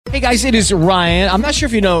Hey guys, it is Ryan. I'm not sure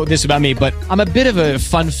if you know this about me, but I'm a bit of a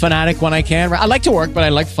fun fanatic when I can. I like to work, but I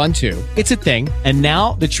like fun too. It's a thing. And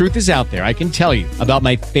now the truth is out there. I can tell you about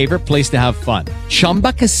my favorite place to have fun.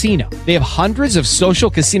 Chumba Casino. They have hundreds of social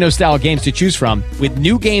casino style games to choose from with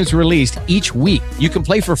new games released each week. You can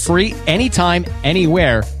play for free anytime,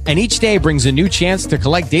 anywhere. And each day brings a new chance to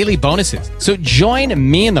collect daily bonuses. So join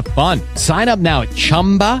me in the fun. Sign up now at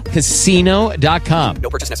ChumbaCasino.com. No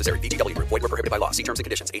purchase necessary. VGW. Void where prohibited by law. See terms and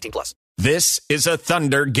conditions. 18+. This is a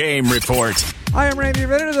Thunder Game Report. Hi, I'm Randy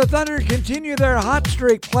Ritter. The Thunder continue their hot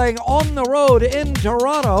streak playing on the road in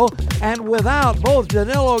Toronto. And without both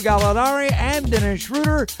Danilo Gallinari and Dennis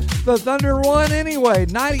Schroeder, the Thunder won anyway,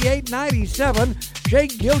 98-97. Shai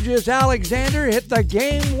Gilgeous-Alexander hit the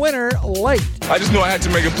game winner late. I just knew I had to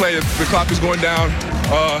make a play. The clock is going down,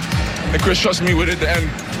 and Chris trusted me with it at the end.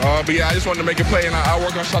 But yeah, I just wanted to make a play, and I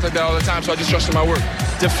work on shots like that all the time, so I just trusted my work.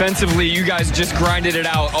 Defensively, you guys just grinded it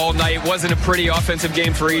out all night. It wasn't a pretty offensive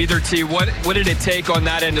game for either team. What did it take on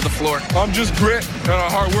that end of the floor? Just grit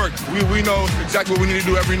and hard work. We know exactly what we need to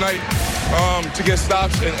do every night to get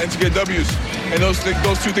stops and to get W's. And those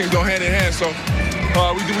two things go hand in hand, so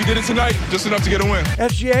we did it tonight, just enough to get a win.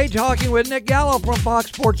 SGA talking with Nick Gallo from Fox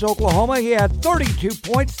Sports Oklahoma. He had 32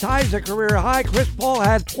 points, ties a career high. Chris Paul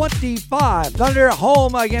had 25. Thunder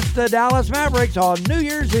home against the Dallas Mavericks on New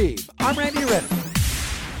Year's Eve. I'm Randy Ritter.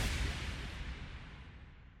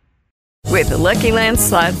 With the Lucky Land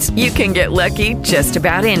Slots, you can get lucky just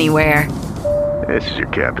about anywhere. This is your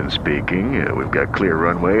captain speaking. We've got clear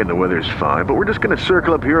runway and the weather's fine, but we're just going to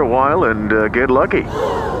circle up here a while and get lucky.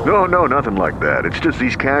 No, nothing like that. It's just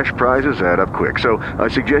these cash prizes add up quick. So I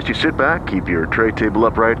suggest you sit back, keep your tray table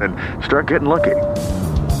upright, and start getting lucky.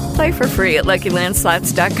 Play for free at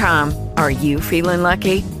LuckyLandSlots.com. Are you feeling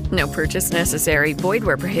lucky? No purchase necessary. Void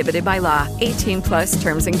where prohibited by law. 18+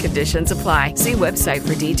 terms and conditions apply. See website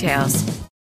for details.